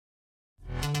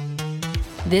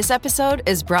This episode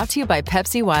is brought to you by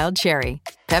Pepsi Wild Cherry.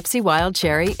 Pepsi Wild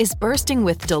Cherry is bursting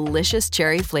with delicious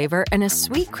cherry flavor and a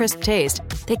sweet, crisp taste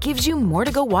that gives you more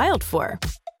to go wild for.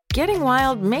 Getting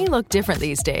wild may look different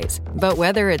these days, but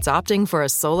whether it's opting for a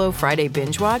solo Friday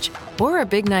binge watch or a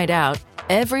big night out,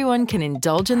 everyone can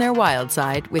indulge in their wild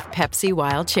side with Pepsi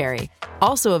Wild Cherry.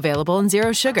 Also available in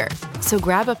Zero Sugar. So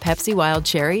grab a Pepsi Wild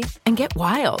Cherry and get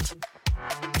wild.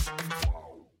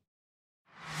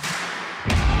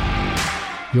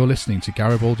 You're listening to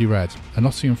Garibaldi Red, a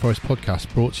Nottingham Forest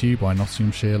podcast brought to you by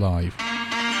Nottinghamshire Live.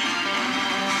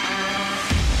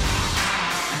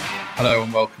 Hello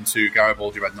and welcome to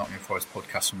Garibaldi Red, Nottingham Forest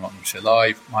podcast from Nottinghamshire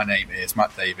Live. My name is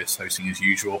Matt Davis, hosting as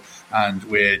usual, and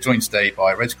we're joined today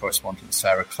by Reds correspondent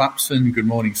Sarah Clapson. Good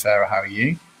morning, Sarah. How are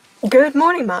you? Good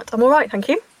morning, Matt. I'm all right, thank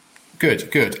you.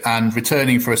 Good. And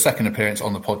returning for a second appearance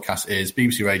on the podcast is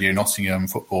BBC Radio Nottingham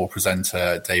football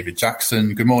presenter David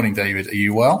Jackson. Good morning, David. Are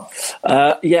you well?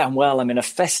 Yeah, I'm well. I'm in a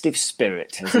festive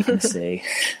spirit, as you can see.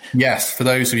 Yes, for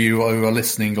those of you who are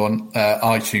listening on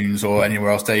iTunes or anywhere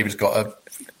else, David's got a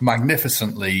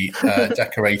magnificently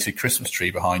decorated Christmas tree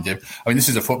behind him. I mean, this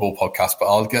is a football podcast, but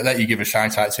I'll let you give a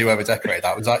shout out to whoever decorated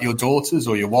that. Was that your daughters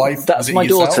or your wife? That's my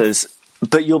daughter's.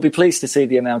 But you'll be pleased to see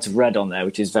the amount of red on there,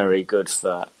 which is very good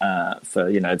for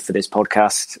this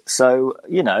podcast. So,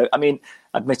 I mean,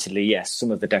 admittedly, yes, some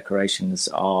of the decorations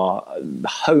are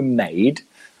homemade,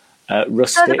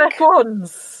 rustic. They're the best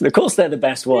ones. Of course, they're the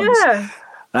best ones.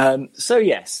 Yeah. So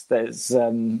yes, there's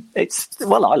I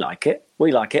like it.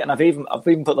 We like it, and I've even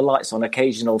put the lights on,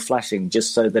 occasional flashing,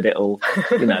 just so that it'll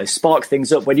spark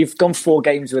things up. When you've gone 4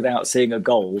 games without seeing a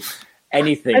goal,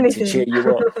 anything. To cheer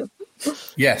you up.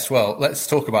 Yes, well, let's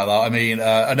talk about that. I mean,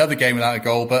 another game without a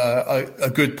goal, but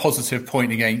a good positive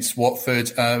point against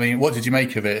Watford. I mean, what did you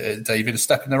make of it, David? A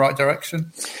step in the right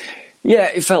direction? Yeah,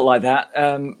 it felt like that.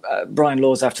 Brian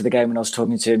Laws, after the game, when I was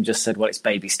talking to him, just said, well, it's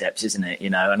baby steps, isn't it?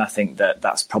 And I think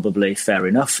that's probably fair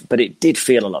enough, but it did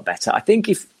feel a lot better. I think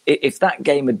if that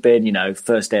game had been,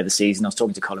 first day of the season, I was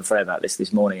talking to Colin Frey about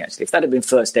this morning, actually. If that had been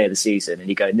first day of the season and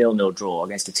you go 0-0 draw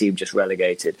against a team just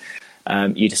relegated,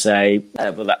 you'd say,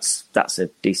 well, that's a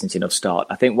decent enough start.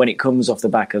 I think when it comes off the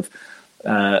back of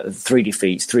 3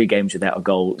 defeats, 3 games without a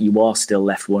goal, you are still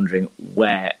left wondering,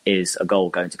 where is a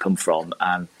goal going to come from?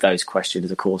 And those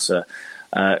questions, of course,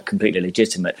 are completely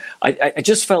legitimate. I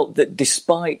just felt that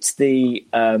despite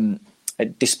that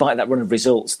run of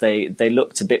results, they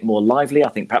looked a bit more lively. I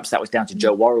think perhaps that was down to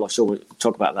Joe Worrell. I'm sure we'll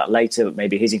talk about that later, but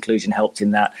maybe his inclusion helped in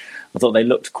that. I thought they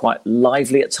looked quite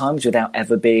lively at times without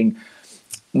ever being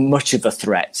much of a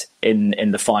threat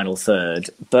in the final third,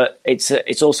 but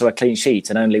it's also a clean sheet,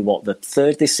 and only the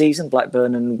third this season.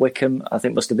 Blackburn and Wickham, I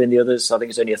think, must have been the others. I think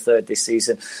it's only a third this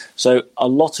season, so a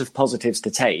lot of positives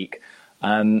to take.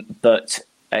 But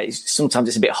sometimes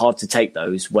it's a bit hard to take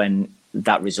those when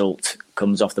that result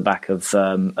comes off the back of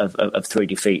 3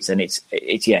 defeats, and it's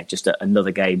just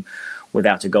another game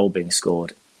without a goal being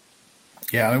scored.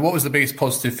 Yeah, I mean, what was the biggest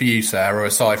positive for you, Sarah,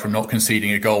 aside from not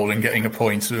conceding a goal and getting a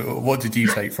point? What did you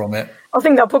take from it? I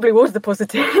think that probably was the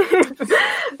positive.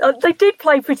 They did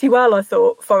play pretty well, I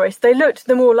thought, Forest. They looked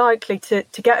the more likely to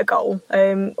get a goal.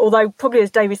 Although, probably,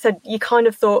 as David said, you kind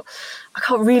of thought, I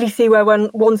can't really see where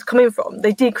one's coming from.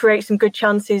 They did create some good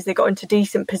chances. They got into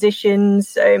decent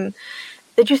positions. They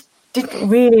just didn't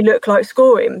really look like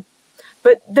scoring.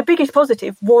 But the biggest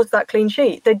positive was that clean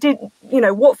sheet. They did,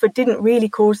 Watford didn't really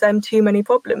cause them too many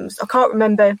problems. I can't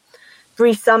remember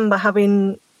Brice Samba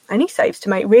having any saves to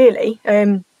make, really.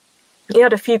 He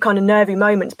had a few kind of nervy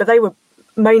moments, but they were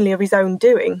mainly of his own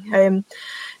doing.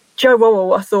 Joe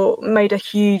Worrell, I thought, made a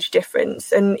huge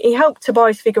difference. And he helped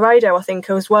Tobias Figueiredo, I think,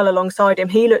 as well alongside him.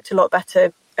 He looked a lot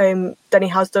better than he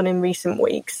has done in recent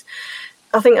weeks.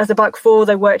 I think as a back four,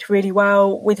 they worked really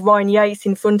well with Ryan Yates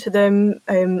in front of them.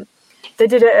 They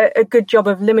did a good job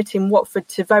of limiting Watford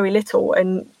to very little,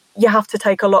 and you have to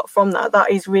take a lot from that.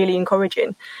 That is really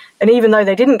encouraging. And even though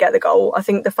they didn't get the goal, I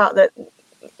think the fact that,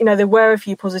 there were a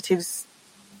few positives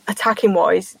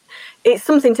attacking-wise, it's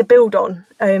something to build on.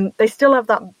 They still have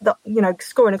that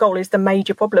scoring a goal is the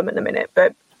major problem at the minute,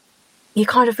 but you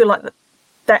kind of feel like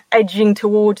they're edging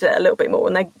towards it a little bit more,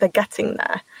 and they're getting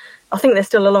there. I think there's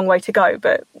still a long way to go,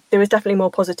 but there was definitely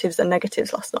more positives than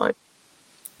negatives last night.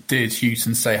 Did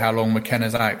Houghton say how long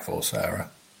McKenna's out for, Sarah?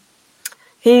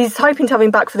 He's hoping to have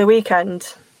him back for the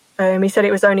weekend. He said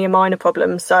it was only a minor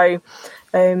problem, so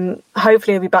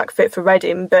hopefully he'll be back fit for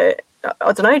Reading. But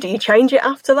I don't know, do you change it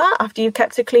after that, after you've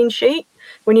kept a clean sheet?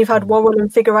 When you've had Worrell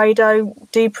and Figueiredo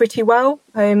do pretty well?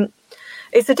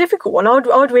 It's a difficult one.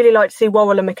 I'd really like to see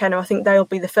Worrell and McKenna. I think they'll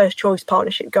be the first choice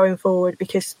partnership going forward,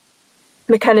 because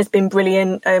McKenna's been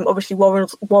brilliant. Obviously,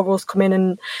 Worrell's come in,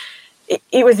 and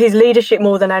it was his leadership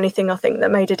more than anything, I think,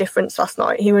 that made a difference last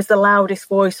night. He was the loudest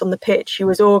voice on the pitch. He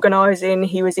was organising,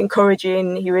 he was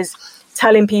encouraging, he was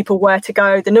telling people where to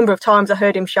go. The number of times I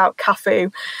heard him shout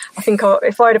Cafu, I think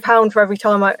if I had £1 for every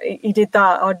time he did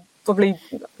that, I'd probably,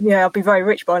 I'd be very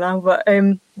rich by now, but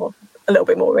well, a little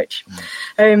bit more rich.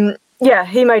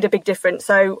 He made a big difference.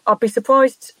 So I'd be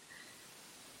surprised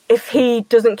if he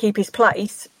doesn't keep his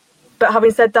place. But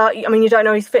having said that, I mean, you don't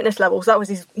know his fitness levels.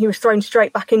 He was thrown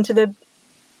straight back into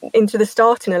the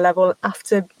starting level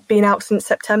after being out since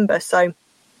September. So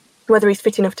whether he's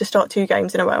fit enough to start 2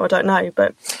 games in a row, I don't know.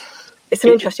 But it's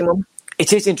an interesting one.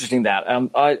 It is interesting that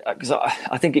because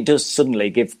I think it does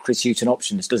suddenly give Chris Hughton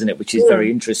options, doesn't it? Which is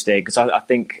very interesting, because I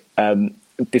think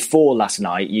before last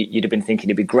night you'd have been thinking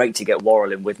it'd be great to get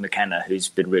Worrell in with McKenna, who's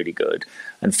been really good,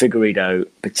 and Figueiredo,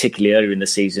 particularly earlier in the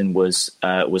season, was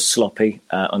sloppy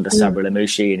under Sabri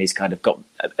Lamouchi, and he's kind of got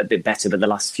a bit better. But the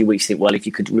last few weeks, I think, well, if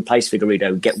you could replace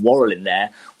Figueiredo, get Worrell in there,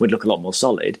 would look a lot more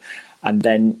solid. And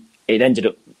then it ended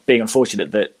up being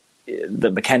unfortunate that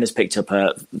McKenna's picked up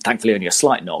thankfully only a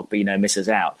slight knock, but misses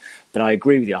out. But I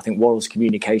agree with you. I think Worrell's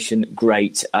communication,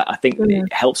 great. I think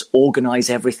it helps organise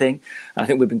everything. And I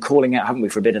think we've been calling out, haven't we,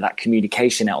 for a bit of that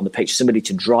communication out on the pitch, somebody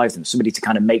to drive them, somebody to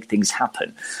kind of make things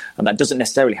happen. And that doesn't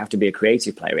necessarily have to be a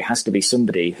creative player. It has to be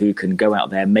somebody who can go out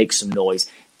there, make some noise,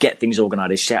 get things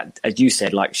organised, shout, as you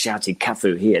said, like shouting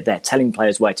Cafu here, there, telling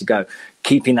players where to go,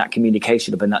 keeping that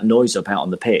communication up and that noise up out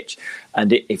on the pitch.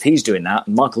 And if he's doing that,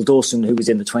 Michael Dawson, who was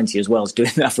in the 20 as well, is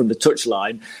doing that from the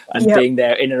touchline and being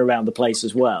there in and around the place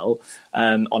as well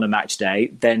on a match day,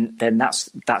 then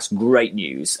that's great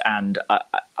news. And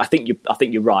I think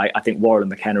you're right. I think Worrell and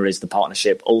McKenna is the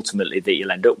partnership ultimately that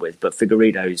you'll end up with. But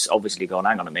Figueiredo's obviously gone,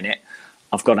 hang on a minute,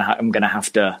 I'm going to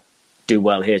have to do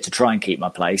well here to try and keep my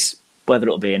place. Whether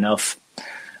it'll be enough,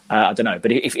 I don't know.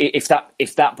 But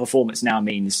if that performance now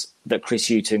means that Chris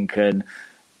Hughton can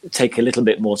take a little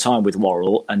bit more time with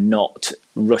Worrell and not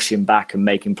rush him back and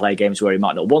make him play games where he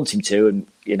might not want him to, and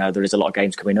there is a lot of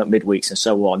games coming up midweeks and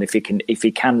so on. If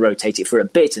he can rotate it for a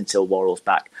bit until Worrell's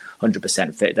back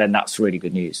 100% fit, then that's really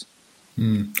good news.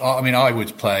 I mean, I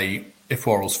would play. If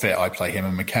Worrell's fit, I play him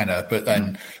and McKenna. But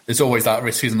then there's always that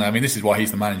risk, isn't there? I mean, this is why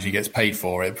he's the manager; he gets paid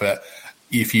for it. But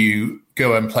if you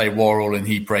go and play Worrell and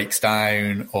he breaks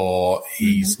down, or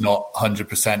he's not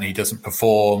 100%, he doesn't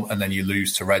perform, and then you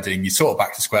lose to Reading, you're sort of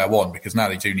back to square one, because now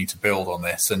they do need to build on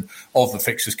this. And of the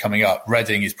fixtures coming up,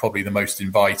 Reading is probably the most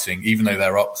inviting, even though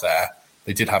they're up there.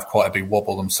 They did have quite a big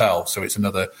wobble themselves, so it's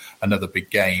another big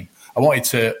game. I wanted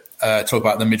to talk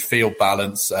about the midfield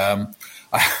balance.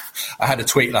 I had a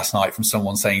tweet last night from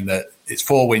someone saying that it's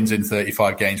 4 wins in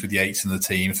 35 games with Yates in the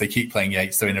team. If they keep playing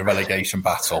Yates, they're in a relegation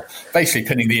battle. Basically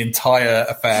pinning the entire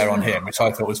affair on him, which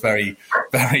I thought was very,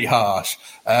 very harsh.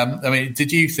 I mean,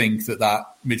 did you think that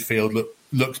midfield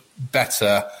looked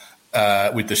better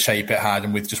with the shape it had,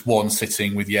 and with just one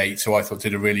sitting with Yates, who I thought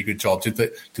did a really good job? Did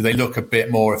they look a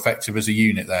bit more effective as a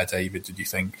unit there, David, did you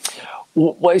think?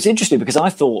 Well, it's interesting because I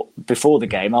thought before the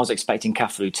game I was expecting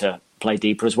Cafu to play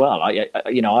deeper as well. I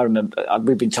remember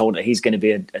we've been told that he's going to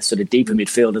be a sort of deeper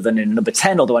midfielder than in number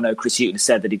 10, although I know Chris Hughton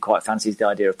said that he quite fancies the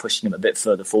idea of pushing him a bit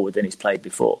further forward than he's played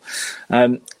before.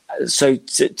 So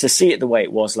to see it the way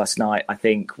it was last night, I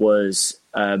think was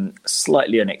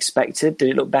slightly unexpected.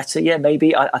 Did it look better? Yeah,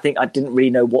 maybe. I think I didn't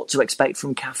really know what to expect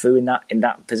from Cafu in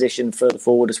that position further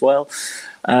forward as well.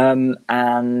 And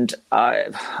I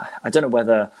don't know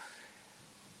whether...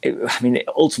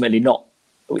 ultimately not.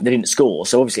 They didn't score,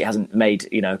 so obviously it hasn't made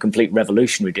a complete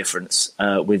revolutionary difference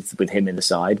with him in the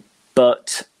side.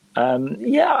 But they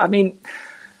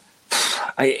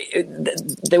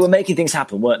were making things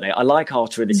happen, weren't they? I like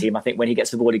Arter in the team. I think when he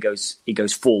gets the ball, he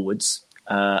goes forwards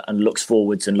and looks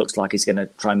forwards and looks like he's going to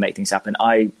try and make things happen.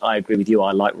 I agree with you.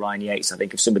 I like Ryan Yates. I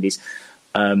think if somebody's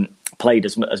played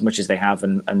as much as they have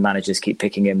and managers keep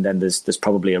picking him, then there's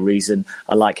probably a reason.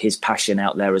 I like his passion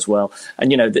out there as well.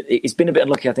 And he's been a bit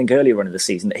unlucky, I think, earlier on in the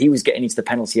season, that he was getting into the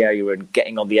penalty area and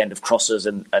getting on the end of crosses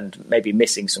and maybe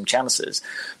missing some chances.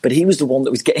 But he was the one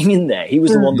that was getting in there. He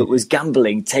was the one that was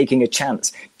gambling, taking a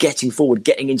chance, getting forward,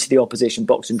 getting into the opposition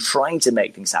box and trying to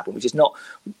make things happen, which is not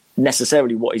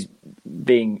necessarily what he's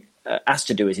being asked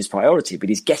to do as his priority, but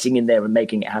he's getting in there and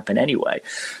making it happen anyway.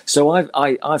 So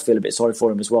I feel a bit sorry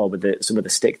for him as well with some of the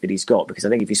stick that he's got, because I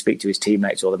think if you speak to his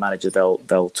teammates or the manager,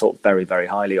 they'll talk very, very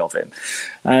highly of him.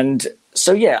 And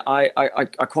so I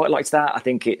quite liked that. I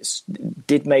think it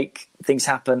did make things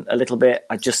happen a little bit.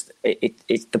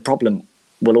 The problem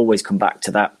will always come back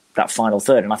to that final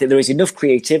third, and I think there is enough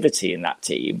creativity in that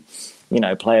team.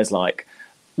 Players like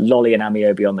Lolly and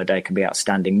Amiobi on the day can be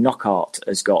outstanding. Knockaert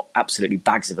has got absolutely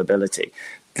bags of ability.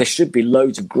 There should be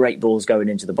loads of great balls going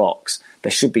into the box.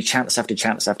 There should be chance after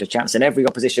chance after chance. And every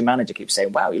opposition manager keeps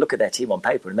saying, wow, you look at their team on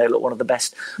paper and they look one of the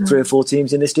best 3 or 4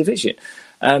 teams in this division.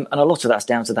 And a lot of that's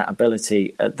down to that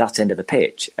ability at that end of the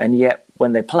pitch. And yet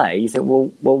when they play, you think,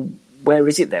 well, where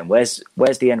is it then? Where's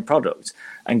the end product?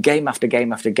 And game after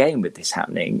game after game with this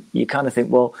happening, you kind of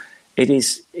think, well, it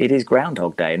is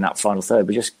Groundhog Day in that final third.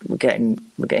 We're getting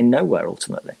nowhere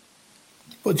ultimately.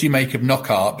 What do you make of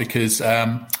Knockaert? Because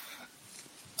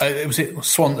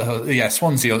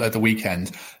Swansea at the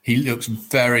weekend, he looks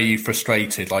very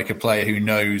frustrated, like a player who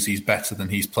knows he's better than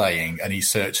he's playing and he's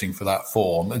searching for that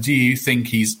form. Do you think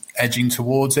he's edging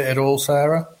towards it at all,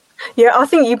 Sarah? Yeah, I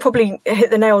think you probably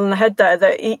hit the nail on the head there,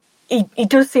 that he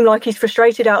does seem like he's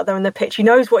frustrated out there on the pitch. He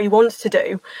knows what he wants to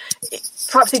do.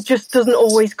 Perhaps it just doesn't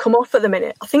always come off at the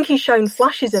minute. I think he's shown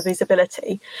flashes of his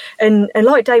ability. And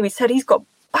like David said, he's got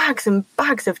bags and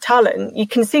bags of talent. You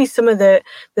can see some of the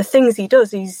things he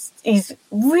does. He's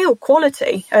real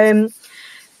quality. I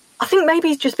think maybe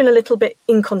he's just been a little bit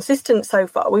inconsistent so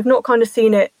far. We've not kind of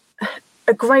seen it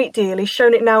a great deal. He's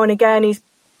shown it now and again. He's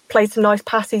played some nice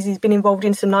passes. He's been involved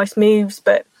in some nice moves,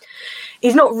 but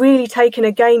he's not really taken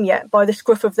a game yet by the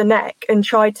scruff of the neck and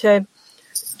tried to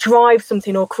drive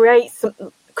something or create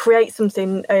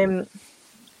something.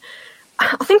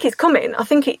 I think it's coming. I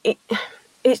think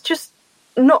it's just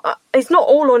not. It's not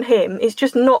all on him. It's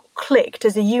just not clicked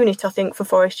as a unit, I think, for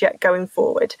Forest yet going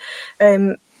forward.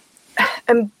 And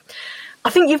I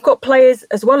think you've got players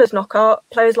as well as Knockaert,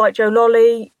 players like Joe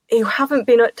Lolly, who haven't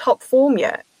been at top form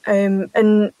yet, and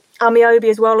Amiobi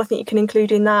as well. I think you can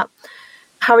include in that.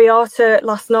 Harry Arter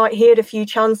last night, he had a few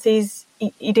chances.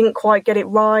 He didn't quite get it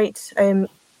right.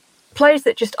 Players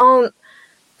that just aren't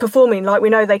performing like we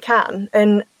know they can.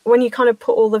 And when you kind of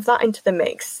put all of that into the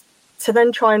mix, to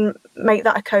then try and make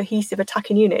that a cohesive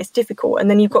attacking unit, it's difficult. And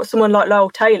then you've got someone like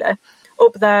Lyle Taylor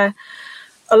up there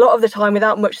a lot of the time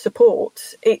without much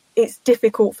support. It's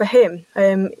difficult for him.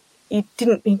 He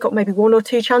got maybe 1 or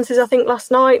 2 chances, I think, last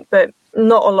night, but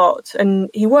not a lot. And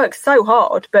he works so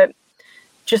hard, but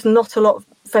just not a lot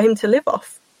for him to live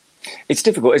off. It's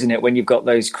difficult, isn't it, when you've got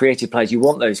those creative players? You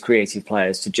want those creative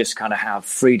players to just kind of have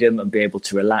freedom and be able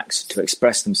to relax, to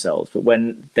express themselves. But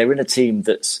when they're in a team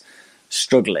that's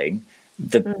struggling,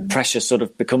 the pressure sort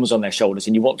of becomes on their shoulders,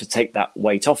 and you want to take that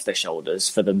weight off their shoulders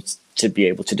for them to be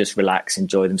able to just relax,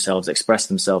 enjoy themselves, express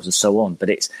themselves, and so on. But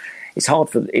it's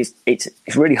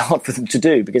really hard for them to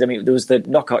do, because I mean, there was the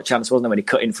Knockaert chance, wasn't there, when he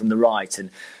cut in from the right and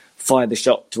fired the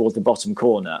shot towards the bottom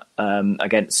corner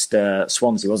against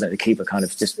Swansea, wasn't it? The keeper kind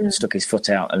of just stuck his foot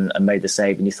out and made the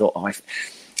save, and you thought,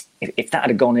 if that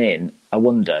had gone in, I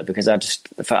wonder, because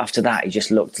after that he just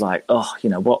looked like,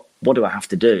 what do I have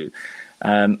to do?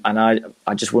 And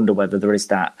I just wonder whether there is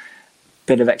that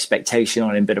bit of expectation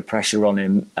on him, bit of pressure on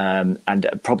him, and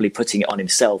probably putting it on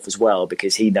himself as well,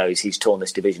 because he knows he's torn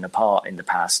this division apart in the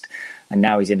past, and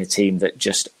now he's in a team that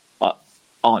just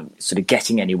aren't sort of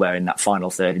getting anywhere in that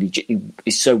final third, and he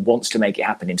so wants to make it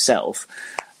happen himself,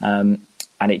 and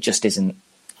it just isn't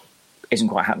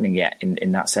quite happening yet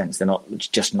in that sense. They're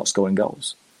not scoring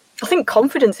goals. I think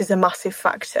confidence is a massive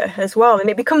factor as well,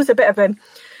 and it becomes a bit of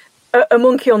a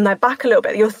monkey on their back a little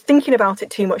bit. You're thinking about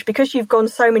it too much because you've gone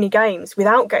so many games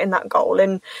without getting that goal,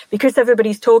 and because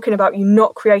everybody's talking about you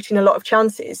not creating a lot of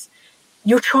chances,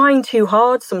 you're trying too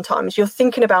hard sometimes. You're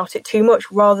thinking about it too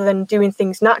much rather than doing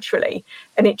things naturally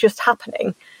and it just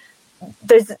happening.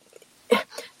 There's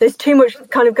too much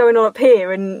kind of going on up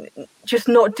here and just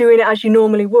not doing it as you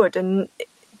normally would. And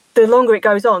the longer it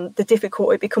goes on, the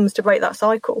difficult it becomes to break that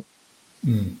cycle.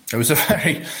 There was a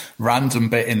very random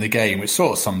bit in the game which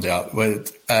sort of summed it up. Where,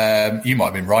 you might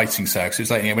have been writing, Sarah, because it was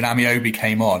like when Amiobi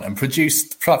came on and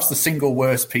produced perhaps the single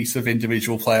worst piece of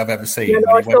individual play I've ever seen.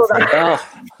 Yeah,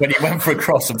 when he went for a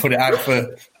cross and put it out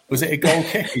for, was it a goal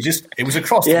kick? It was a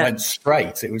cross that went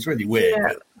straight. It was really weird. Yeah.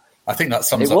 But I think that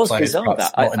sums up players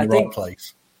perhaps not in the right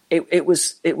place. It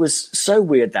was so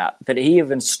weird that he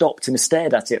even stopped and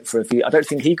stared at it for a few. I don't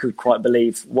think he could quite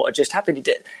believe what had just happened. He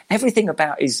did everything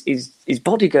about his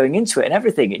body going into it and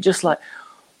everything. It just like,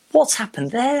 what's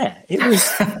happened there? It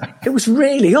was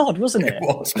really odd, wasn't it? It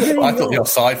was. Really I thought the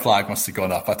offside flag must have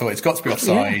gone up. I thought it's got to be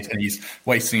offside, and he's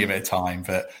wasting a bit of time.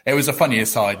 But it was a funny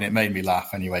aside, and it made me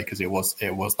laugh anyway because it was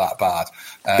that bad.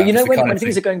 But you know, when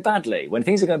things are going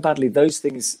badly, those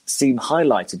things seem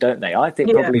highlighted, don't they? I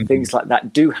think probably things like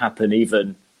that do happen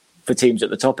even for teams at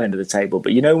the top end of the table.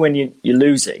 But you know, when you're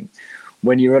losing,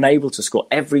 when you're unable to score,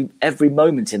 every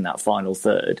moment in that final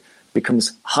third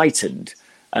becomes heightened.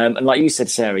 And like you said,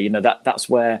 Sarah, you know, that's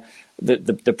where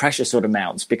the pressure sort of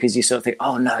mounts, because you sort of think,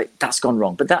 oh no, that's gone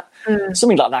wrong. But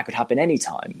something like that could happen any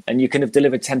time, and you can have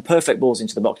delivered 10 perfect balls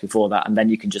into the box before that, and then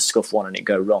you can just scuff one and it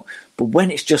go wrong. But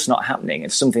when it's just not happening,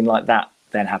 and something like that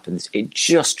then happens, it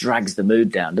just drags the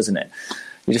mood down, doesn't it?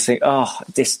 You just think, oh,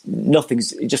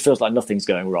 it just feels like nothing's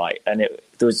going right. And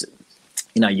there was,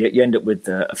 you end up with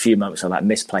a few moments of like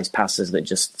misplaced passes that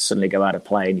just suddenly go out of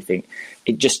play, and you think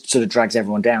it just sort of drags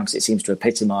everyone down, because it seems to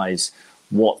epitomise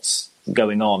what's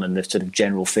going on and the sort of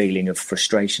general feeling of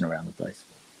frustration around the place.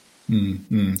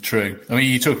 True. I mean,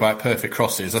 you talk about perfect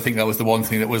crosses. I think that was the one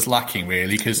thing that was lacking,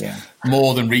 really, because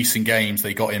more than recent games,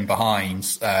 they got in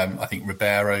behind. I think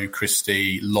Ribeiro,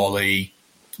 Christie, Lolly,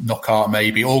 Knockaert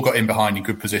maybe, all got in behind in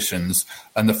good positions,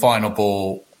 and the final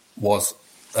ball was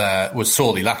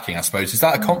sorely lacking, I suppose. Is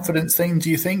that a confidence thing, do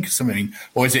you think?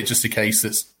 Or is it just a case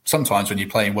that sometimes when you're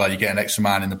playing well, you get an extra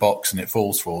man in the box and it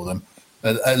falls for them?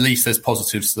 At least there's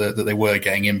positives that they were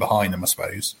getting in behind them, I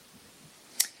suppose.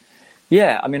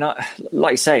 Yeah, I mean,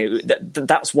 like you say,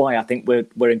 that's why I think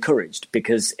we're encouraged,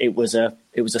 because it was a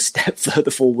step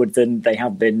further forward than they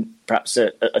have been perhaps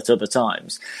at other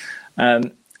times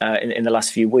in the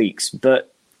last few weeks.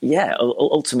 But yeah,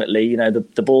 ultimately,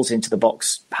 the balls into the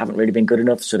box haven't really been good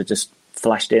enough. Sort of just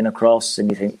flashed in across, and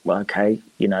you think, well, okay,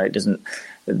 it doesn't.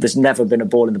 There's never been a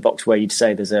ball in the box where you'd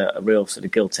say there's a real sort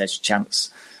of gilt-edged chance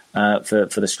for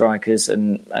the strikers,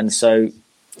 and so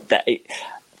that.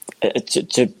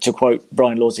 To quote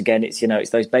Brian Laws again, it's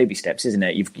those baby steps, isn't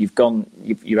it?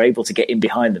 You're able to get in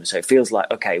behind them, so it feels like,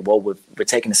 okay, well, we're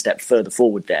taking a step further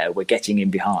forward there. We're getting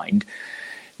in behind.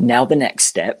 Now the next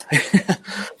step,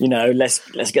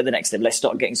 let's get the next step. Let's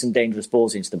start getting some dangerous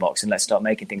balls into the box, and let's start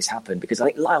making things happen. Because I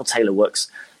think Lyle Taylor works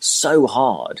so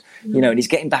hard, and he's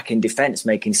getting back in defence,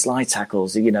 making slide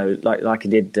tackles, like he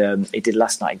did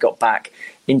last night. He got back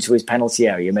into his penalty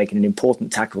area, making an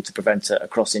important tackle to prevent a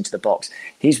cross into the box.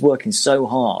 He's working so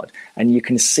hard, and you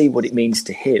can see what it means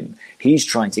to him. He's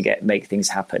trying to make things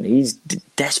happen. He's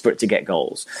desperate to get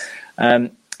goals.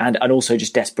 And also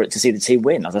just desperate to see the team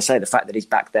win. As I say, the fact that he's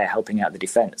back there helping out the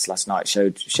defence last night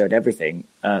showed everything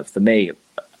for me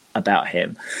about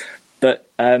him. But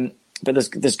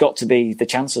there's got to be the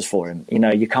chances for him.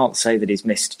 You can't say that he's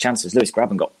missed chances. Lewis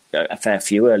Grabban got a fair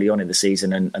few early on in the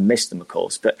season and missed them, of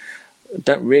course. But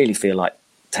don't really feel like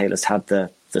Taylor's had the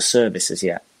service as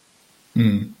yet.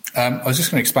 I was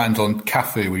just going to expand on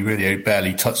Cafu. We really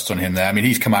barely touched on him there. I mean,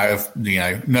 he's come out of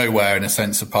nowhere in a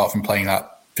sense, apart from playing that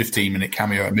 15-minute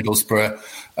cameo at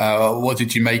Middlesbrough. What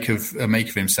did you make of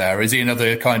him, Sarah? Is he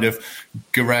another kind of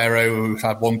Guerrero who's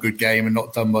had one good game and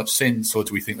not done much since, or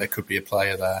do we think there could be a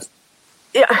player there?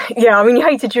 Yeah. I mean, you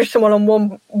hate to judge someone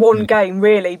on one game,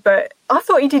 really, but I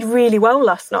thought he did really well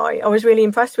last night. I was really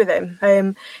impressed with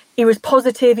him. He was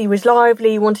positive, he was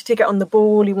lively, he wanted to get on the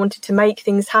ball, he wanted to make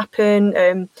things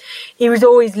happen. He was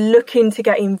always looking to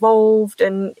get involved,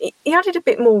 and he added a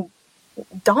bit more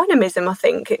dynamism, I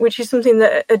think, which is something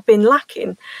that had been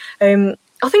lacking.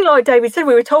 I think, like David said,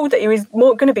 we were told that he was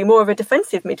going to be more of a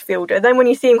defensive midfielder. Then when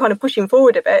you see him kind of pushing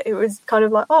forward a bit, it was kind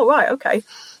of like, oh, right, okay.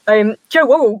 Joe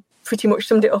Worrell pretty much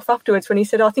summed it up afterwards when he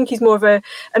said, I think he's more of an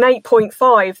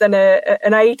 8.5 than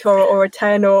an 8 or a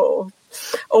 10 or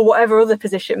whatever other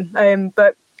position.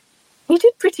 But he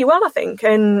did pretty well, I think.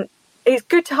 And it's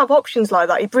good to have options like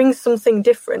that. He brings something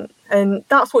different, and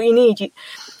that's what you need.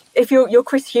 If you're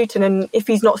Chris Hughton, and if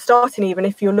he's not starting, even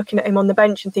if you're looking at him on the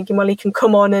bench and thinking, well, he can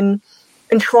come on and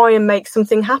try and make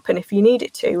something happen if you need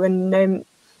it to. And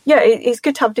it's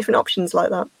good to have different options like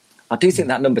that. I do think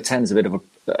that number 10 is a bit of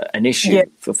an issue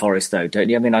for Forest, though, don't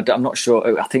you? I mean, I'm not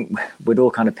sure. I think we'd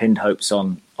all kind of pinned hopes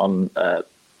on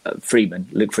Freeman,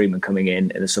 Luke Freeman, coming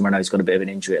in the summer. I know he's got a bit of an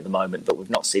injury at the moment, but we've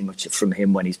not seen much from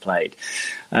him when he's played.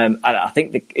 I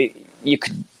think you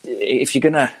could, if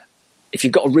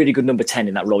you've got a really good number 10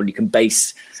 in that role, you can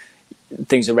base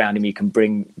things around him. You can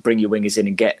bring your wingers in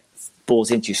and get balls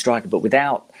into your striker. But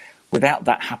without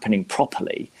that happening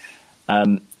properly,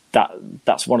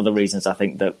 that's one of the reasons I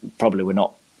think that probably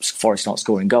Forest not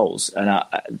scoring goals. And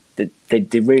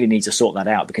they really need to sort that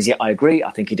out, because I agree.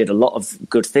 I think he did a lot of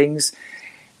good things.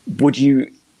 Would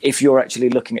you, if you're actually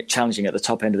looking at challenging at the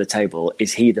top end of the table,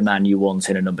 is he the man you want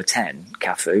in a number 10,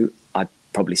 Cafu? I'd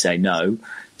probably say no.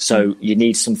 So you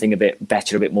need something a bit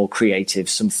better, a bit more creative,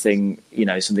 something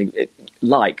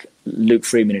like Luke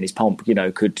Freeman in his pomp,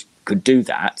 could do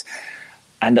that.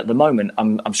 And at the moment,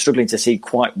 I'm struggling to see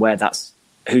quite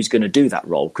who's going to do that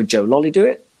role. Could Joe Lolly do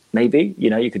it? Maybe,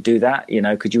 you could do that.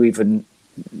 Could you even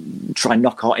try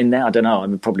Knockaert in there? I don't know. I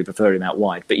would probably prefer him out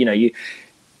wide. But,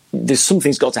 there's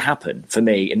something's got to happen for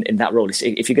me in that role.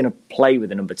 If you're going to play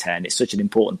with a number 10, it's such an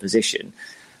important position.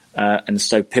 and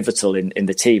so pivotal in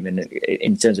the team and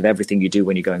in terms of everything you do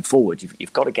when you're going forward.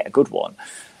 You've got to get a good one.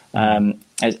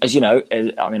 As you know,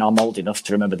 I mean, I'm old enough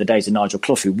to remember the days of Nigel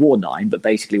Clough, who wore 9, but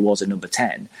basically was a number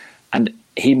 10. And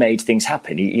he made things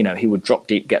happen. He would drop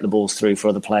deep, get the balls through for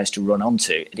other players to run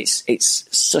onto. And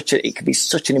it can be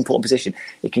such an important position.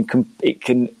 It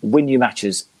can win you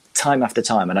matches time after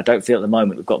time. And I don't feel at the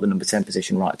moment we've got the number 10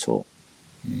 position right at all.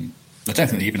 I don't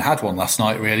think they even had one last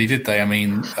night, really, did they? I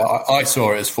mean, I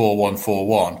saw it as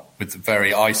 4-1-4-1 with the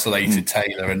very isolated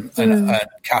Taylor and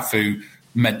Cafu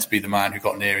meant to be the man who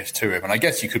got nearest to him. And I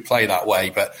guess you could play that way,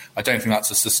 but I don't think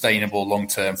that's a sustainable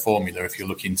long-term formula if you're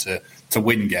looking to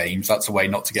win games. That's a way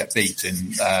not to get beat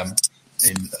in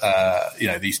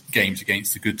these games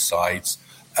against the good sides.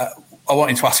 I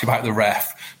wanted to ask about the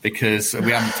ref because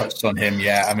we haven't touched on him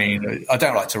yet. I mean, I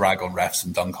don't like to rag on refs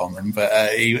and dunk on them,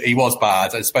 but he was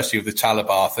bad, especially with the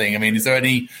Chalabar thing. I mean, is there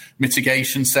any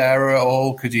mitigation, Sarah, at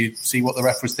all? Could you see what the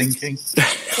ref was thinking?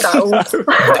 No.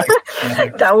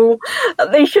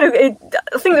 They should have.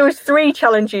 I think there was 3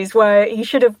 challenges where he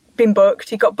should have been booked.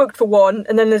 He got booked for 1,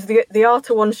 and then there's the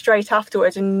Arta one straight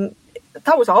afterwards, and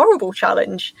that was a horrible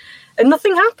challenge. And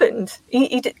nothing happened.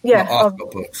 He did, yeah. I've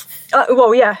got books.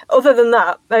 Well, yeah. Other than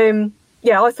that,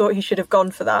 I thought he should have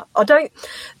gone for that. I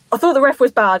thought the ref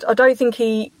was bad. I don't think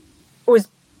he was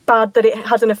bad that it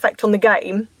had an effect on the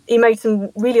game. He made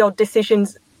some really odd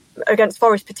decisions against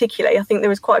Forest, particularly. I think there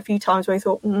was quite a few times where he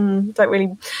thought, don't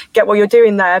really get what you're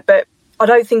doing there. But I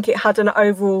don't think it had an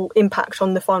overall impact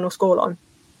on the final scoreline.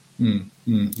 You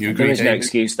agree? There is no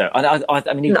excuse, though.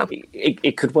 I mean,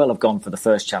 it could well have gone for the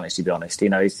first challenge, to be honest.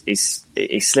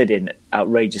 He slid in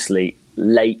outrageously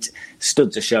late,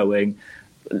 studs are showing,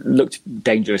 looked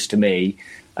dangerous to me.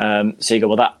 So you go,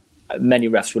 well, that many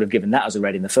refs would have given that as a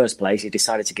red in the first place. He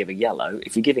decided to give a yellow.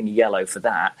 If you're giving a yellow for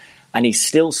that, and he's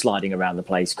still sliding around the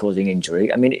place causing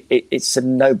injury, I mean, it's a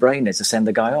no-brainer to send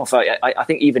the guy off. I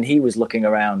think even he was looking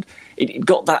around. It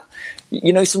got that,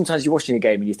 sometimes you're watching a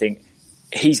game and you think,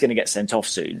 he's going to get sent off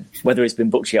soon, whether it's been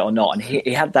booked yet or not. And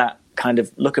he had that kind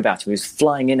of look about him. He was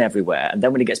flying in everywhere. And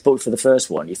then when he gets booked for the first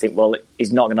one, you think, well,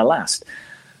 he's not going to last.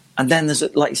 And then there's,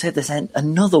 like you said, there's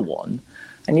another one.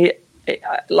 And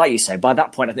like you say, by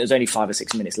that point, I think there was only 5 or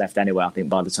 6 minutes left anyway, I think,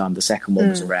 by the time the second one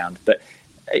was around. But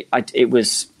I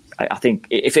think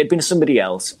if it had been somebody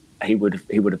else, he would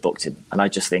have booked him. And I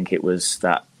just think it was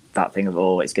that thing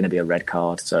of, it's going to be a red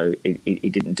card. So he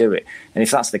didn't do it. And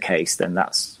if that's the case, then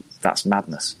that's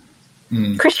madness.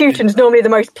 Chris Hughton's normally the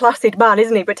most placid man,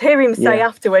 isn't he? But to hear him say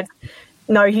afterwards,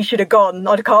 no, he should have gone.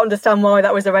 I can't understand why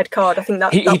that was a red card. I think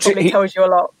that probably tells you a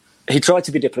lot. He tried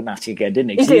to be diplomatic again,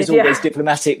 didn't he? He's always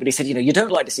diplomatic, but he said, you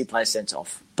don't like to see players sent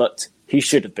off, but he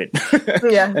should have been.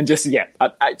 And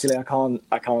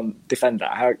I can't defend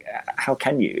that. How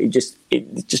can you?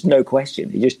 It's just no question.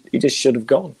 He just should have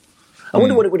gone. I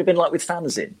wonder what it would have been like with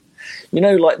fans in.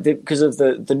 Because of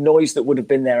the noise that would have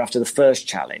been there after the first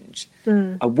challenge.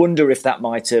 I wonder if that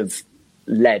might have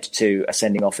led to a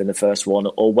sending off in the first one,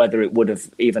 or whether it would have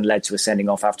even led to a sending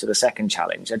off after the second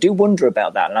challenge. I do wonder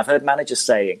about that. And I've heard managers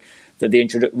saying that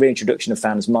the reintroduction of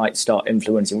fans might start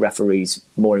influencing referees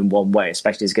more in one way,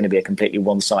 especially as it's going to be a completely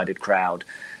one-sided crowd,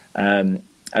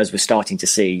 as we're starting to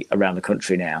see around the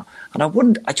country now.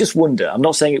 And I just wonder, I'm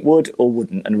not saying it would or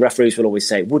wouldn't, and referees will always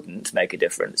say it wouldn't make a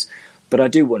difference, but I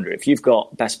do wonder if you've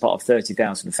got best part of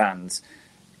 30,000 fans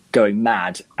going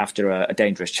mad after a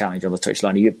dangerous challenge on the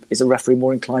touchline, is a referee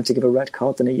more inclined to give a red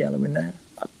card than a yellow in there?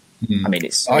 I mean,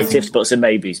 it's ifs, buts and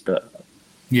maybes, but...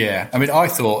 Yeah, I mean, I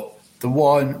thought the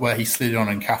one where he slid on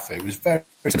and Cafu was very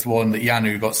similar to the one that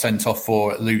Yanu got sent off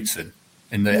for at Luton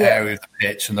in the area of the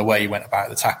pitch and the way he went about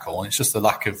the tackle. And it's just the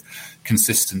lack of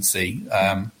consistency.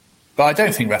 But I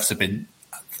don't think refs have been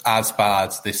as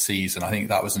bad this season. I think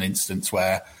that was an instance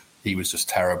where he was just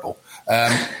terrible.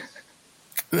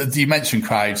 You mentioned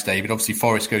crowds, David. Obviously,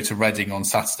 Forest go to Reading on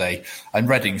Saturday, and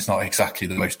Reading's not exactly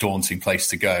the most daunting place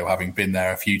to go, having been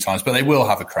there a few times, but they will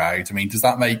have a crowd. I mean, does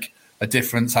that make a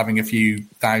difference, having a few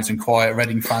thousand quiet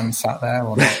Reading fans sat there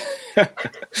or not?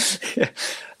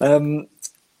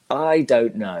 I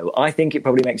don't know. I think it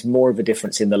probably makes more of a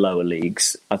difference in the lower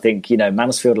leagues. I think,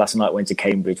 Mansfield last night went to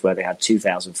Cambridge where they had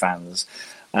 2,000 fans.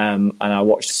 And I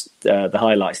watched the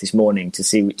highlights this morning to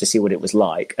see what it was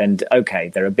like. And okay,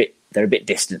 they're a bit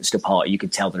distanced apart. You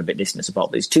could tell they're a bit distanced apart.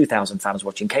 But there's 2,000 fans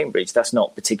watching Cambridge. That's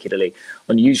not particularly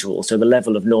unusual. So the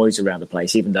level of noise around the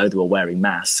place, even though they were wearing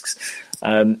masks,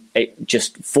 it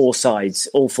just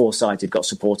all four sides had got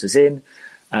supporters in,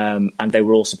 and they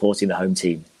were all supporting the home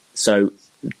team. So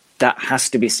that has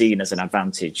to be seen as an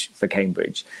advantage for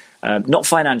Cambridge. Not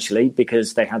financially,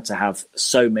 because they had to have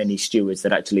so many stewards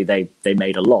that actually they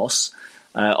made a loss.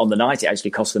 On the night, it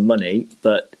actually cost them money,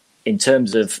 but in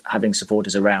terms of having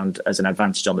supporters around as an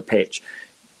advantage on the pitch,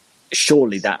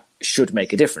 surely that should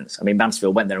make a difference. I mean,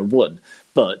 Mansfield went there and won,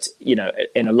 but, you know,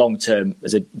 in a long term,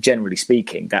 generally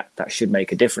speaking, that should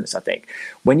make a difference, I think.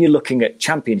 When you're looking at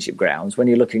championship grounds, when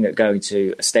you're looking at going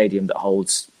to a stadium that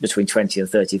holds between 20 and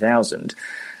 30,000,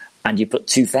 and you put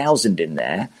 2,000 in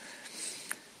there,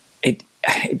 it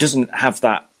doesn't have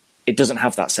that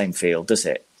same feel, does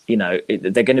it? You know,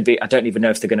 they're going to be, I don't even know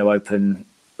if they're going to open,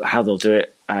 how they'll do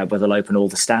it, whether they'll open all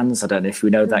the stands. I don't know if we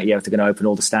know that yet, if they're going to open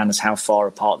all the stands, how far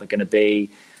apart they're going to be.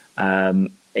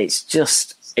 It's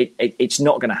just, it's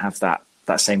not going to have that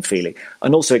same feeling.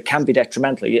 And also it can be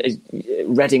detrimental.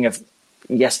 Reading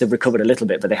yes, they've recovered a little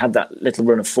bit, but they had that little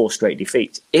run of 4 straight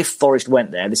defeats. If Forest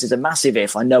went there, this is a massive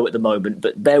if, I know at the moment,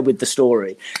 but bear with the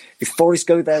story. If Forest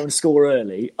go there and score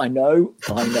early, I know,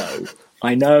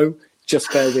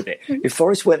 just bear with it. If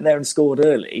Forest went there and scored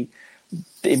early,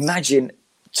 imagine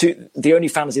the only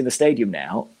fans in the stadium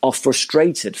now are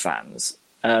frustrated fans,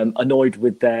 annoyed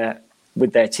with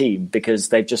their team because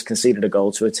they've just conceded a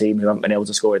goal to a team who haven't been able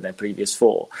to score in their previous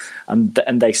 4, and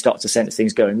they start to sense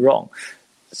things going wrong.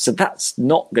 So that's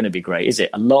not going to be great, is it?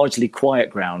 A largely quiet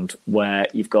ground where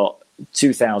you've got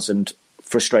 2,000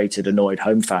 frustrated, annoyed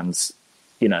home fans,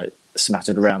 you know,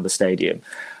 smattered around the stadium.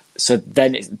 So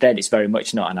then it's very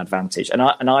much not an advantage. And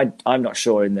I'm not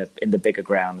sure in the bigger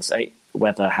grounds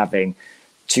whether having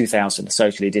 2,000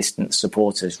 socially distanced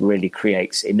supporters really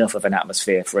creates enough of an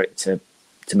atmosphere for it to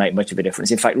make much of a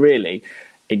difference. In fact, really,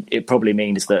 it probably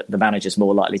means that the manager's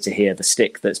more likely to hear the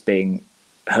stick that's being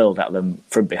hurled at them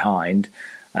from behind,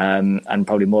 and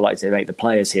probably more likely to make the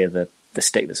players hear the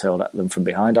stick that's hurled at them from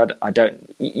behind.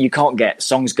 You can't get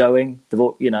songs going,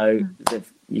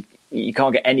 you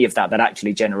can't get any of that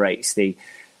actually generates the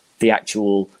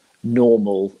actual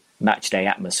normal match day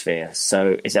atmosphere.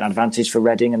 So is it an advantage for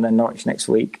Reading and then Norwich next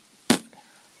week?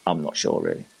 I'm not sure,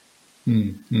 really.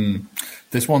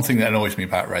 There's one thing that annoys me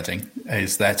about Reading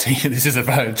is their team. This is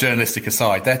a journalistic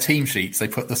aside. Their team sheets, they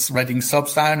put the Reading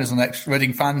subs down as an extra,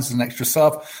 Reading fans as an extra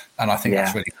sub, and I think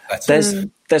that's really pathetic.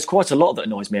 There's quite a lot that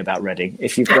annoys me about Reading.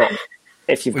 If you've got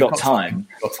time.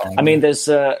 I mean,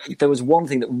 there was one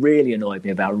thing that really annoyed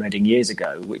me about Reading years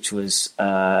ago, which was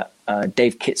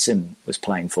Dave Kitson was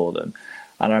playing for them,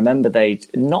 and I remember they'd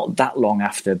not that long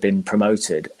after been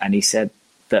promoted, and he said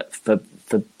that for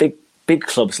big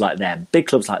clubs like them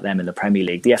in the Premier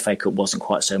League, the FA Cup wasn't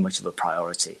quite so much of a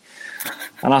priority.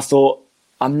 And I thought,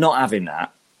 I'm not having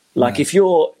that. Like, no.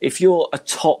 if you're a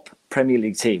top Premier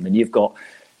League team and you've got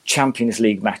Champions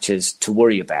League matches to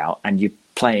worry about and you're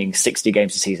playing 60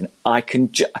 games a season, I'm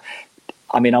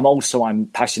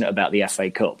passionate about the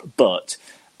FA Cup, but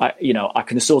I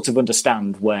can sort of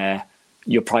understand where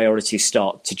your priorities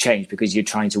start to change because you're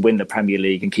trying to win the Premier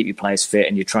League and keep your players fit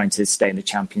and you're trying to stay in the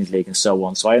Champions League and so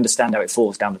on. So I understand how it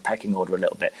falls down the pecking order a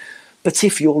little bit. But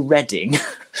if you're Reading,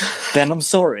 then I'm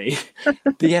sorry,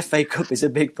 the FA Cup is a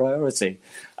big priority.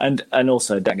 And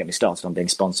also, don't get me started on being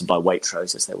sponsored by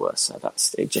Waitrose as they were. So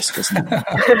it just doesn't.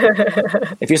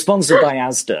 If you're sponsored by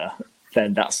Asda,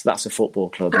 then that's a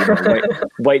football club.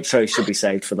 Waitrose should be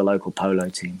saved for the local polo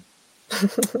team.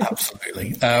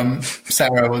 Absolutely.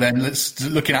 Sarah, well then, let's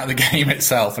looking at the game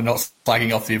itself and not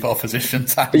slagging off the opposition.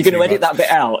 Are you going to edit that bit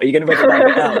out? Are you going to edit that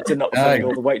bit out to not play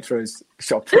all the Waitrose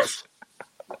shoppers?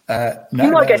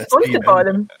 You might get sponsored by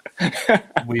them.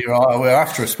 We're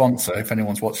after a sponsor if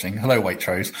anyone's watching. Hello,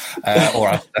 Waitrose, or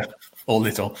Asda, or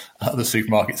Lidl. Other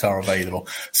supermarkets are available.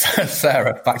 So,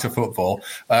 Sarah, back to football.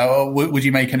 Would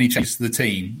you make any changes to the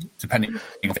team depending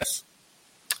on this?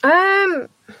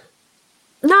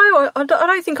 No, I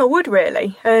don't think I would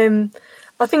really. I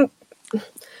think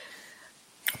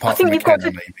you've got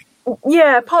to. Maybe.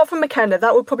 Yeah, apart from McKenna,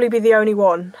 that would probably be the only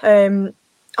one.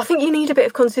 I think you need a bit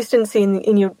of consistency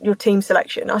in your team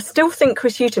selection. I still think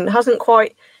Chris Hughton hasn't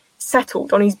quite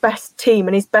settled on his best team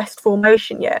and his best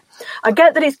formation yet. I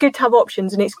get that it's good to have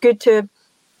options and it's good to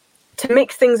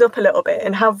mix things up a little bit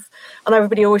and have. I know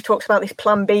everybody always talks about this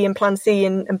Plan B and Plan C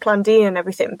and Plan D and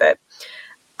everything, but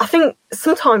I think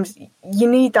sometimes you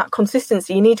need that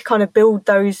consistency. You need to kind of build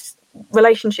those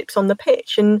relationships on the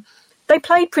pitch. And they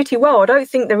played pretty well. I don't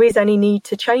think there is any need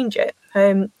to change it.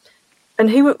 And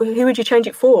who would you change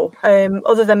it for?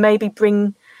 Other than maybe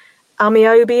bring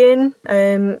Amiobi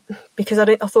in, because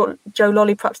I thought Joe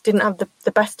Lolly perhaps didn't have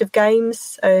the best of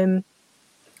games. Other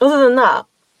than that,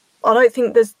 I don't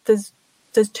think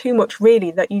there's too much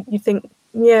really that you think,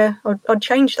 yeah, I'd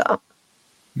change that.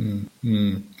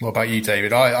 What about you,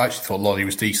 David? I actually thought Lolly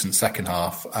was decent second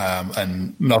half,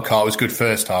 and Knockhart was good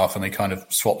first half, and they kind of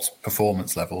swapped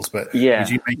performance levels. But Would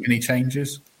you make any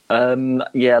changes?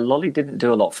 Lolly didn't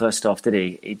do a lot first half, did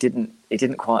he? He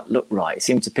didn't quite look right. He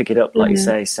seemed to pick it up, like you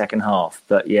say, second half.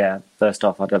 But yeah, first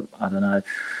half, I don't know.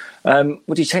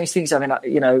 Would he change things? I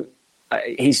mean,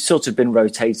 he's sort of been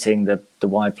rotating the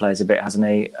wide players a bit, hasn't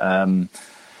he?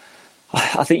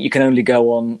 I think you can only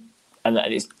go on, and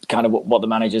it's kind of what the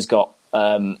manager's got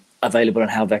available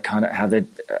and how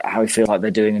he feels like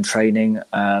they're doing in training.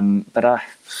 But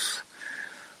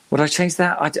would I change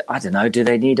that? I don't know. Do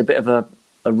they need a bit of a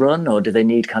run, or do they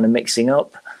need kind of mixing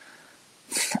up?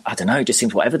 I don't know. It just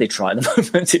seems whatever they try at the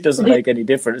moment, it doesn't make any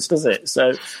difference, does it?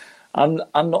 So I'm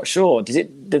not sure. Do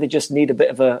they just need a bit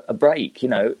of a break?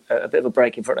 A bit of a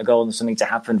break in front of goal and something to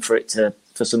happen for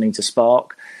something to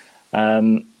spark.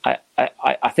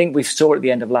 I think we saw at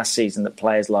the end of last season that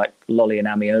players like Lolly and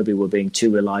Amiobi were being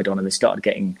too relied on, and they started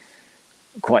getting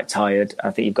quite tired.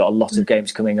 I think you've got a lot of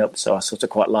games coming up, so I sort of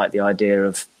quite like the idea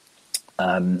of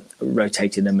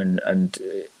rotating them and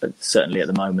certainly at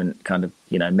the moment kind of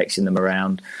mixing them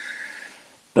around.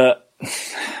 But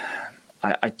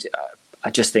I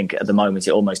just think at the moment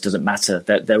it almost doesn't matter.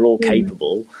 They're all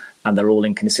capable and they're all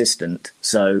inconsistent,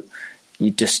 so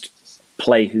you just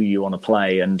play who you want to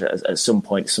play, and at some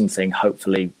point something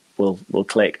hopefully will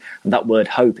click. And that word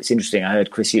hope, it's interesting. I heard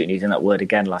Chris Hughton using that word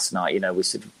again last night.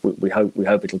 We hope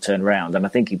it'll turn around, and I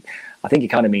think he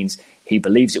kind of means he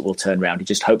believes it will turn around. He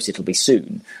just hopes it'll be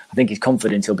soon. I think he's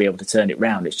confident he'll be able to turn it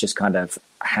round. It's just kind of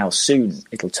how soon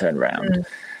it'll turn round.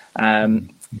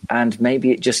 And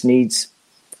maybe it just needs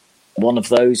one of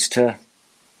those for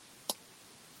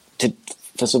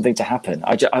something to happen.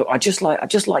 I just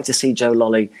like to see Joe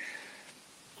Lolly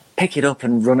pick it up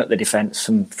and run at the defence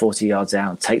from 40 yards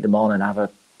out, take them on and have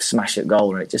a smash at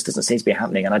goal, and it just doesn't seem to be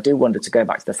happening. And I do wonder, to go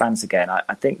back to the fans again,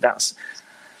 I think that's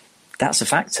a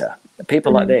factor.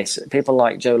 People like this, people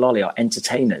like Joe Lolly are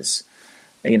entertainers.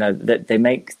 That they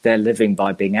make their living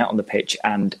by being out on the pitch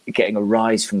and getting a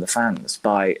rise from the fans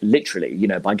by literally,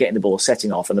 by getting the ball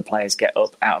setting off and the players get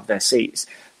up out of their seats.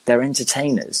 They're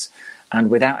entertainers. And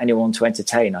without anyone to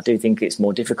entertain, I do think it's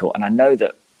more difficult. And I know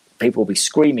that people will be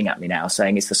screaming at me now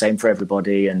saying it's the same for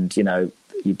everybody, and the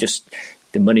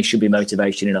money should be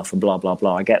motivation enough and blah blah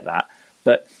blah. I get that,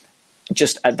 but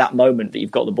just at that moment that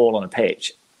you've got the ball on a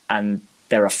pitch and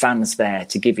there are fans there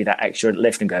to give you that extra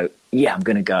lift and go, yeah, I'm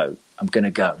going to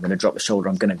drop the shoulder,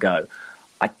 I'm going to go.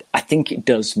 I think it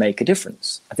does make a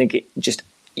difference. I think it just,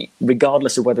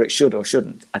 regardless of whether it should or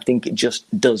shouldn't, I think it just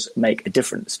does make a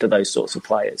difference to those sorts of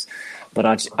players. But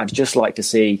I'd just like to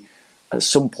see at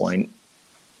some point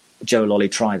Joe Lolly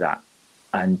try that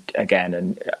and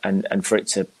again and for it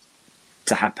to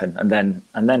happen, and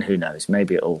then who knows,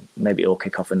 maybe it'll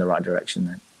kick off in the right direction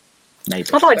then. Maybe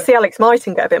I'd like to see Alex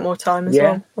Mighton get a bit more time as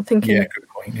well. I'm thinking, good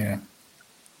point.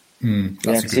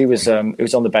 because he was on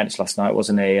the bench last night,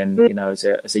 wasn't he? And as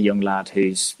a young lad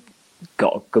who's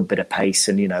got a good bit of pace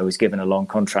and was given a long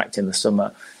contract in the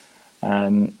summer,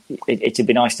 it'd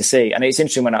be nice to see. And it's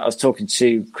interesting, when I was talking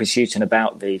to Chris Hughton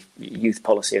about the youth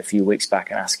policy a few weeks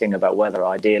back and asking about whether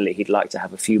ideally he'd like to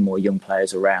have a few more young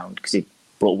players around, because he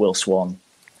brought Will Swan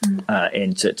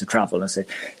in to travel, and I said,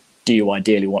 do you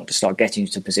ideally want to start getting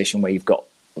to a position where you've got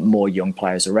more young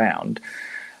players around?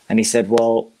 And he said,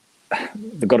 well,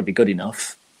 they've got to be good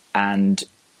enough, and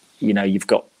you've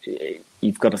got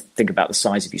to think about the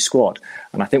size of your squad.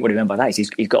 And I think what he meant by that is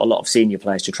he's got a lot of senior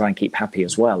players to try and keep happy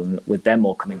as well, and with them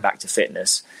all coming back to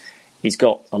fitness, he's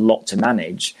got a lot to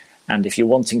manage. And if you're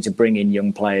wanting to bring in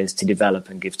young players to develop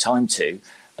and give time to,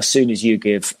 as soon as you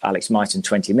give Alex Mighton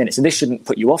 20 minutes, and this shouldn't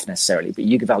put you off necessarily, but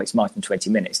you give Alex Mighton 20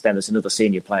 minutes, then there's another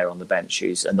senior player on the bench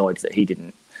who's annoyed that he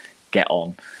didn't get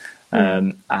on.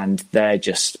 And they're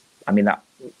just,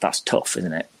 that's tough,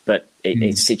 isn't it? But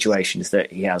it's situations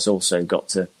that he has also got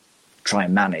to try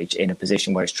and manage in a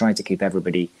position where he's trying to keep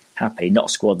everybody happy, not a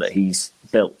squad that he's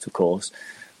built, of course,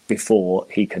 before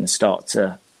he can start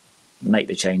to make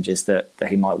the changes that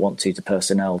he might want to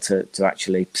personnel to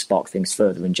actually spark things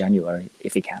further in January,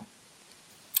 if he can.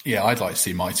 Yeah, I'd like to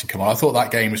see Mighton come on. I thought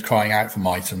that game was crying out for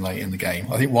Mighton late in the game.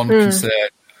 I think one concern,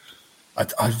 I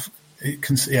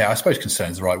suppose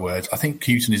concern is the right word. I think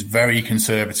Hughton is very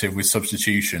conservative with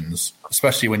substitutions,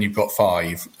 especially when you've got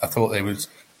five. I thought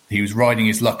he was riding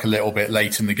his luck a little bit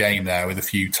late in the game there with a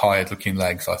few tired-looking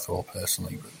legs, I thought,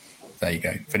 personally. But there you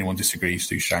go. If anyone disagrees,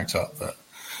 do shout up. But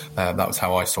that was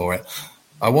how I saw it.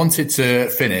 I wanted to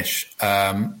finish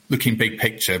looking big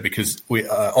picture, because we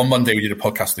on Monday we did a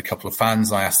podcast with a couple of fans,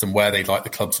 and I asked them where they'd like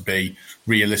the club to be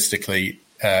realistically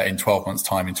in 12 months'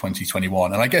 time in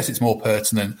 2021. And I guess it's more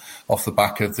pertinent off the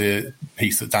back of the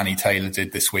piece that Danny Taylor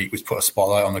did this week, which put a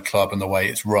spotlight on the club and the way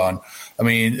it's run. I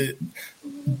mean,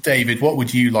 David, what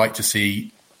would you like to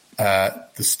see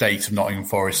the state of Nottingham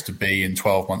Forest to be in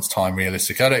 12 months' time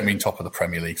realistic? I don't mean top of the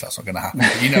Premier League, that's not going to happen.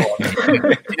 But you know what I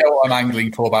mean. You know what I'm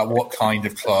angling for about what kind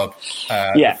of club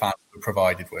the fans were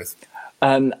provided with.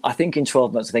 I think in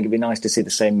 12 months, I think it'd be nice to see the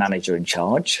same manager in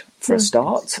charge for a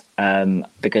start,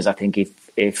 because I think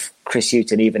if Chris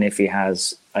Hughton, even if he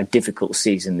has a difficult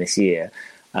season this year,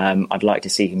 I'd like to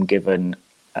see him given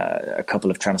a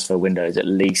couple of transfer windows at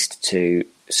least to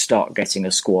start getting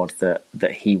a squad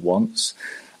that he wants.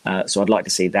 So I'd like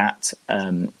to see that.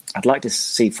 I'd like to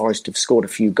see Forest have scored a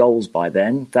few goals by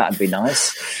then. That'd be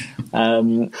nice.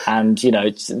 And,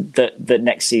 that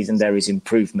next season there is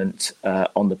improvement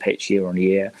on the pitch year on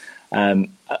year.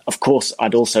 Of course,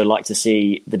 I'd also like to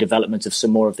see the development of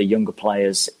some more of the younger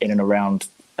players in and around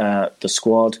the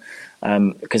squad,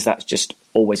 because that's just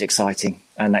always exciting.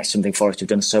 And that's something Forest have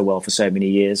done so well for so many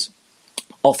years.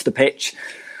 Off the pitch,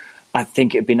 I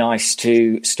think it'd be nice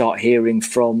to start hearing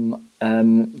from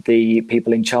the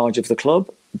people in charge of the club,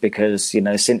 because,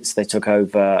 since they took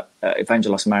over,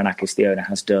 Evangelos Marinakis, the owner,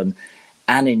 has done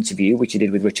an interview, which he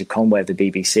did with Richard Conway of the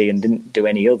BBC, and didn't do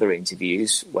any other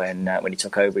interviews when he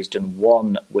took over. He's done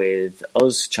one with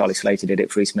us. Charlie Slater did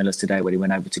it for East Millers today when he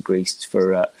went over to Greece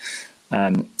for a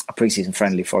pre-season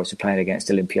friendly. Forest were playing against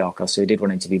Olympiacos, so he did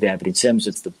one interview there. But in terms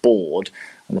of the board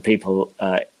and the people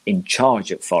in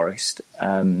charge at Forest,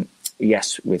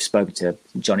 yes, we've spoken to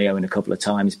Johnny Owen a couple of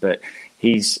times, but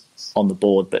he's on the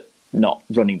board, but not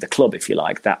running the club, if you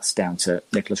like. That's down to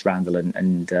Nicholas Randall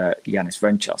and Yanis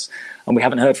Vrenchos. And we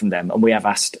haven't heard from them. And we have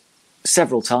asked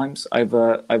several times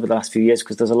over the last few years,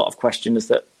 because there's a lot of questions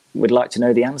that we'd like to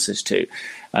know the answers to.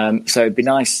 So it'd be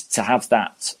nice to have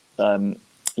that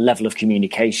level of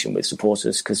communication with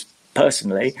supporters, because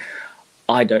personally,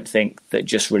 I don't think that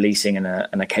just releasing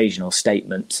an occasional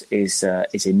statement is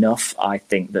enough. I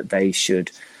think that they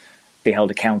should be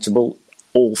held accountable.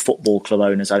 All football club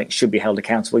owners, I think, should be held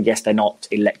accountable. Yes, they're not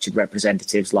elected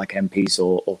representatives like MPs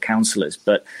or councillors,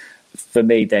 but for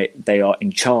me, they are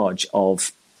in charge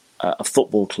of a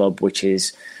football club which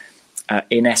is,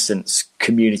 in essence,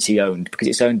 community owned, because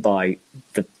it's owned by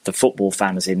the football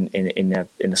fans in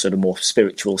a sort of more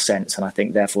spiritual sense. And I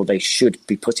think, therefore, they should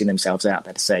be putting themselves out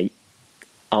there to say,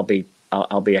 I'll be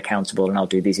accountable and I'll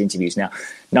do these interviews. Now,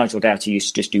 Nigel Doughty used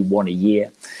to just do one a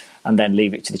year and then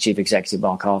leave it to the chief executive,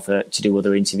 Mark Arthur, to do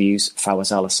other interviews.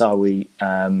 Fawaz Al-Asawi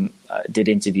did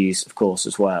interviews, of course,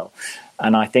 as well.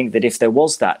 And I think that if there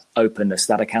was that openness,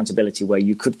 that accountability, where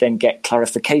you could then get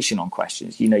clarification on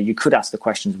questions, you could ask the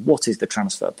questions, what is the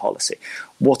transfer policy?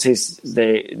 What is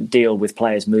the deal with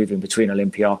players moving between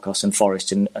Olympiacos and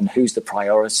Forest, and who's the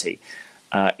priority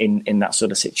in that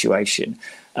sort of situation?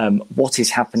 What is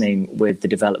happening with the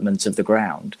development of the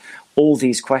ground? All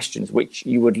these questions, which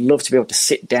you would love to be able to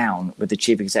sit down with the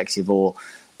chief executive or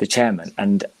the chairman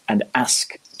and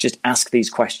ask these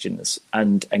questions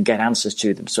and get answers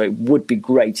to them. So it would be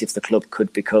great if the club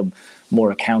could become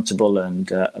more accountable and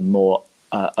more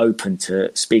open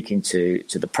to speaking to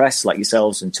the press like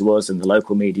yourselves and to us and the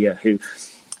local media, who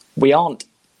we aren't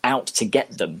out to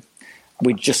get them.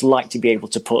 We'd just like to be able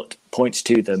to put points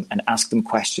to them and ask them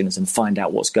questions and find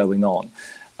out what's going on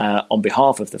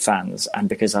behalf of the fans, and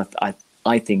because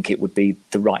I think it would be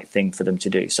the right thing for them to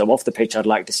do. So off the pitch, I'd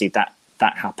like to see that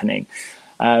happening.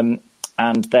 And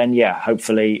then,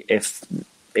 hopefully, if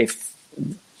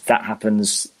that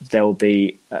happens, there will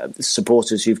be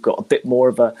supporters who've got a bit more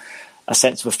of a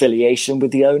sense of affiliation with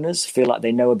the owners, feel like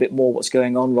they know a bit more what's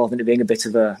going on, rather than it being a bit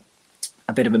of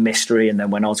a mystery. And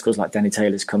then when articles like Danny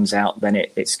Taylor's comes out, then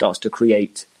it starts to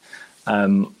create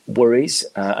worries,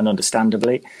 and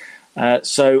understandably.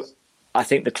 So I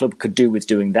think the club could do with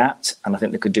doing that, and I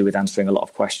think they could do with answering a lot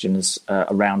of questions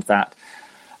around that.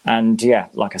 And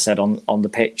like I said, on the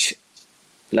pitch,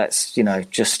 let's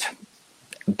just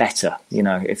better.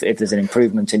 If there's an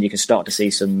improvement and you can start to see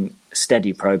some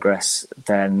steady progress,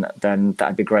 then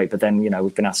that'd be great. But then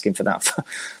we've been asking for that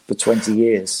for 20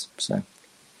 years. So,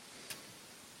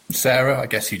 Sarah, I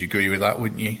guess you'd agree with that,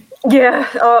 wouldn't you? Yeah,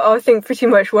 I think pretty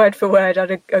much word for word,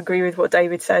 I'd agree with what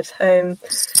David said.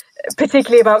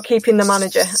 Particularly about keeping the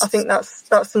manager. I think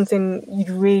that's something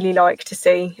you'd really like to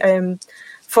see.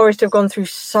 Forest have gone through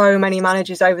so many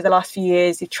managers over the last few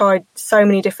years. They've tried so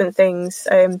many different things.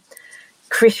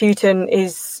 Chris Hughton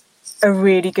is a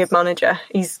really good manager.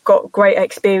 He's got great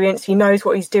experience. He knows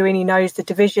what he's doing. He knows the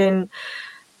division.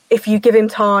 If you give him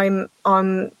time,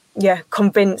 I'm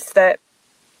convinced that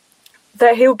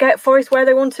he'll get Forest where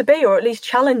they want to be, or at least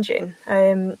challenging.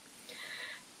 You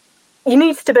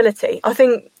need stability. I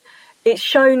think it's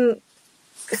shown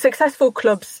successful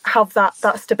clubs have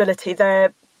that stability. They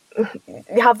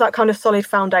have that kind of solid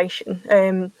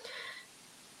foundation.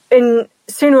 and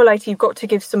sooner or later you've got to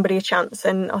give somebody a chance,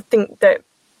 and I think that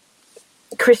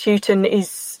Chris Hughton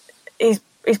is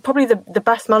probably the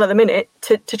best man at the minute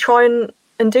to try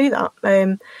and do that.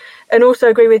 And also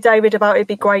agree with David about it'd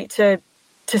be great to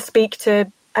speak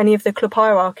to any of the club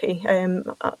hierarchy,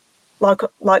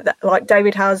 like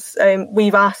David has.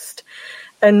 We've asked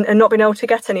and not been able to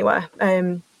get anywhere,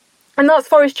 and that's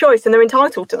Forest's choice, and they're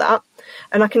entitled to that.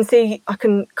 And I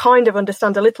can kind of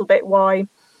understand a little bit why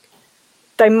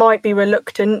they might be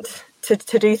reluctant to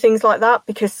do things like that,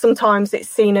 because sometimes it's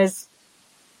seen as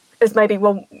maybe,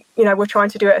 well, we're trying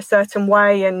to do it a certain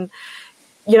way. And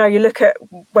you look at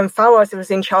when Fawaz was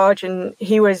in charge, and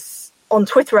he was on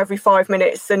Twitter every 5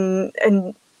 minutes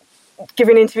and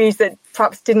giving interviews that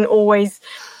perhaps didn't always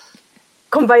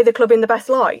convey the club in the best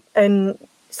light. And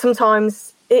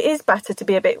sometimes it is better to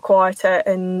be a bit quieter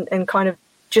and kind of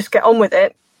just get on with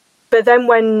it. But then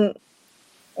when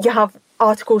you have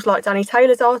articles like Danny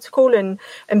Taylor's article and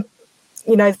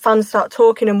fans start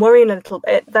talking and worrying a little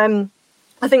bit, then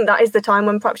I think that is the time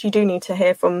when perhaps you do need to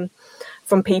hear from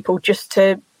people just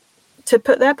to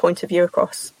put their point of view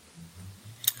across.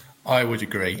 I would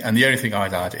agree. And the only thing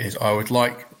I'd add is I would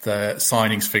like the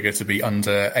signings figure to be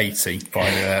under 80 by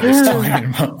this time in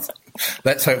a month.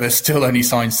 Let's hope there's still only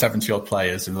signed 70-odd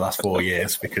players in the last 4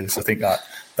 years, because I think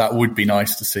that would be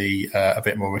nice to see a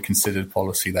bit more of a considered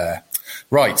policy there.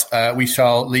 Right, we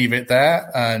shall leave it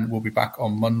there, and we'll be back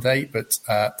on Monday. But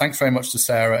thanks very much to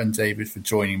Sarah and David for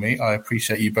joining me. I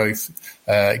appreciate you both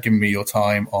giving me your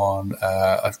time on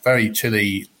a very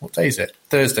chilly, what day is it?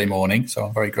 Thursday morning. So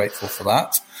I'm very grateful for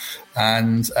that.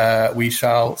 And we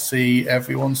shall see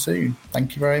everyone soon.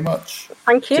 Thank you very much.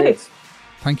 Thank you. Cheers.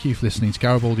 Thank you for listening to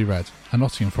Garibaldi Red, a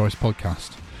Nottingham Forest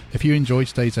podcast. If you enjoyed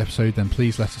today's episode, then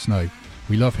please let us know.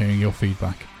 We love hearing your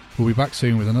feedback. We'll be back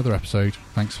soon with another episode.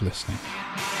 Thanks for listening.